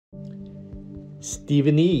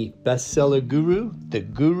Stephen E., Bestseller Guru. The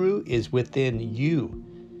guru is within you.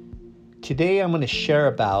 Today I'm going to share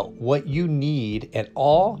about what you need and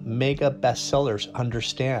all mega bestsellers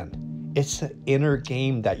understand. It's the inner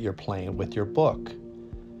game that you're playing with your book.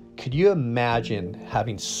 Could you imagine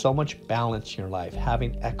having so much balance in your life,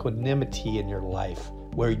 having equanimity in your life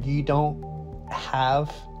where you don't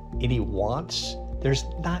have any wants? There's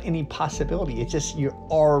not any possibility. It's just you're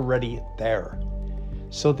already there.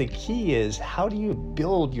 So the key is, how do you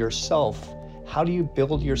build yourself? How do you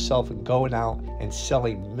build yourself in going out and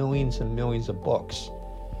selling millions and millions of books?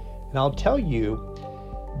 And I'll tell you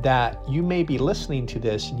that you may be listening to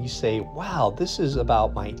this and you say, wow, this is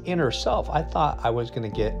about my inner self. I thought I was going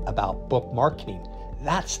to get about book marketing.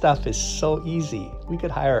 That stuff is so easy. We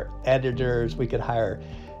could hire editors. We could hire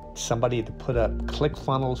somebody to put up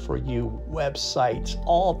ClickFunnels for you, websites.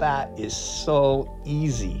 All that is so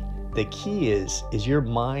easy. The key is your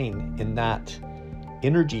mind in that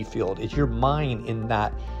energy field, is your mind in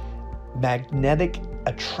that magnetic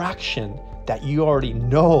attraction that you already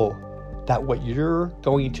know that what you're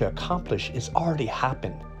going to accomplish is already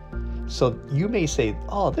happened. So you may say,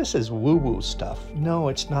 oh, this is woo-woo stuff. No,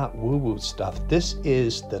 it's not woo-woo stuff. This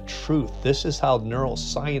is the truth. This is how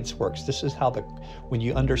neuroscience works. This is how when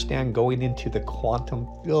you understand going into the quantum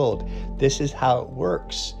field, this is how it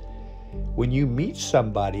works. When you meet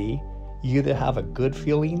somebody, you either have a good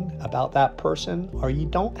feeling about that person or you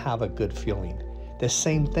don't have a good feeling. The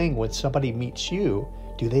same thing when somebody meets you,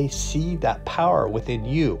 do they see that power within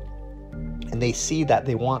you? And they see that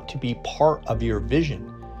they want to be part of your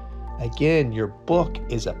vision. Again, your book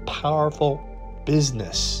is a powerful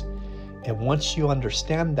business. And once you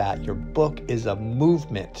understand that, your book is a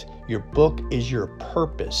movement. Your book is your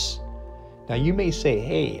purpose. Now you may say,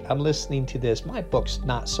 hey, I'm listening to this. My book's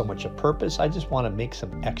not so much a purpose. I just want to make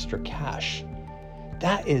some extra cash.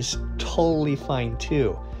 That is totally fine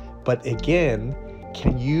too. But again,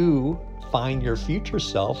 can you find your future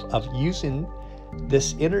self of using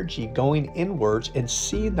this energy going inwards and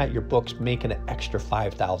seeing that your book's making an extra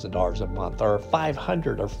 $5,000 a month or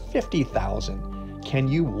 $500,000 or $50,000? Can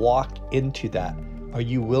you walk into that? Are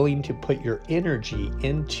you willing to put your energy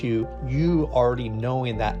into you already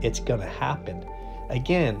knowing that it's going to happen?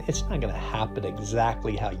 Again, it's not going to happen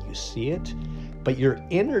exactly how you see it, but your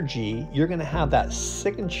energy, you're going to have that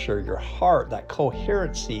signature, your heart, that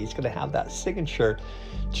coherency is going to have that signature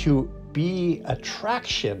to be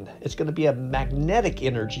attraction. It's going to be a magnetic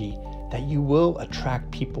energy that you will attract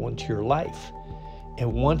people into your life.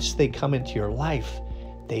 And once they come into your life,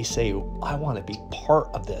 they say, I want to be part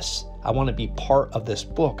of this. I want to be part of this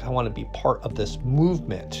book. I want to be part of this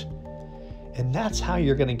movement. And that's how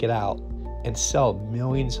you're going to get out and sell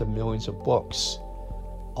millions and millions of books.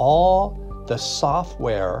 All the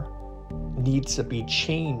software needs to be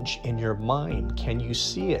changed in your mind. Can you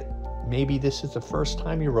see it? Maybe this is the first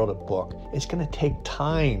time you wrote a book. It's going to take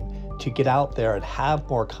time to get out there and have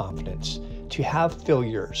more confidence, to have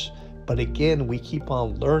failures. But again, we keep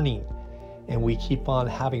on learning and we keep on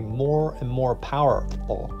having more and more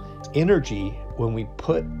powerful energy when we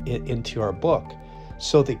put it into our book.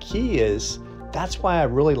 So the key is, that's why I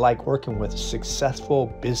really like working with successful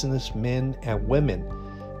businessmen and women,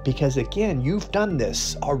 because again, you've done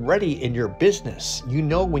this already in your business. You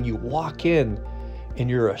know, when you walk in and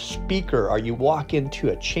you're a speaker or you walk into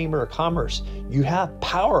a chamber of commerce, you have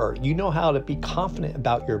power. You know how to be confident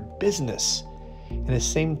about your business. And the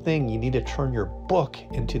same thing, you need to turn your book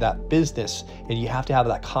into that business, and you have to have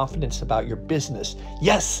that confidence about your business.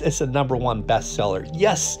 Yes, it's a #1 bestseller.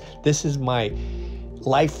 Yes, this is my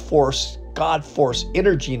life force, God force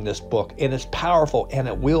energy in this book, and it's powerful and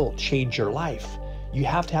it will change your life. You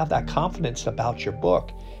have to have that confidence about your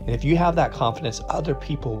book. And if you have that confidence, other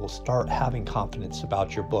people will start having confidence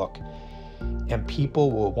about your book. And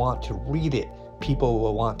people will want to read it. People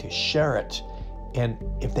will want to share it. And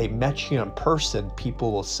if they met you in person,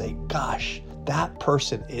 people will say, gosh, that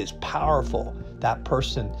person is powerful. That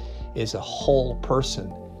person is a whole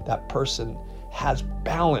person. That person has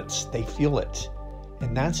balance. They feel it.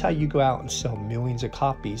 And that's how you go out and sell millions of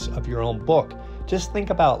copies of your own book. Just think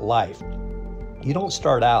about life. You don't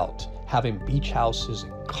start out having beach houses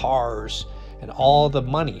and cars and all the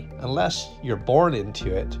money unless you're born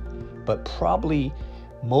into it. But probably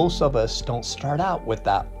most of us don't start out with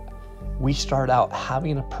that. We start out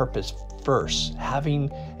having a purpose first,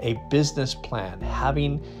 having a business plan,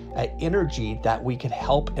 having an energy that we can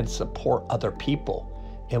help and support other people.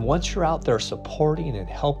 And once you're out there supporting and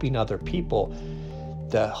helping other people,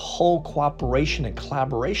 the whole cooperation and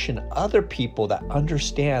collaboration, other people that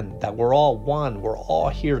understand that we're all one, we're all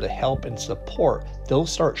here to help and support, they'll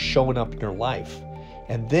start showing up in your life.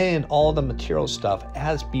 And then all the material stuff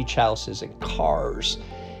as beach houses and cars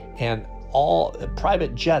and all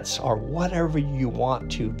private jets or whatever you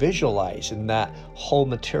want to visualize in that whole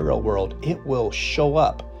material world, it will show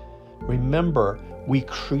up. Remember, we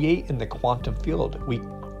create in the quantum field. We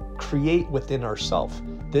create within ourselves.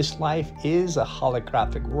 This life is a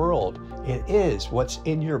holographic world. It is. What's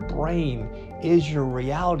in your brain is your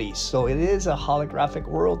reality. So it is a holographic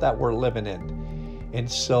world that we're living in. And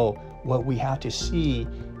so what we have to see,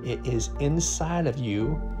 it is inside of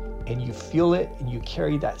you, and you feel it and you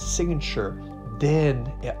carry that signature,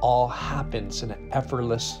 then it all happens in an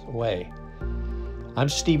effortless way. I'm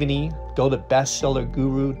Stephen E. Go to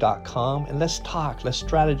bestsellerguru.com and let's talk, let's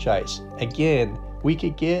strategize. Again, we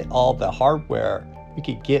could get all the hardware. We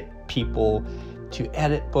could get people to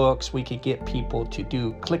edit books. We could get people to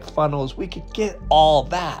do ClickFunnels. We could get all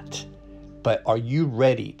that. But are you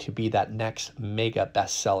ready to be that next mega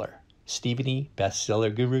bestseller? Stephen E.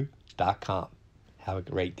 bestsellerguru.com. Have a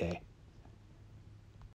great day.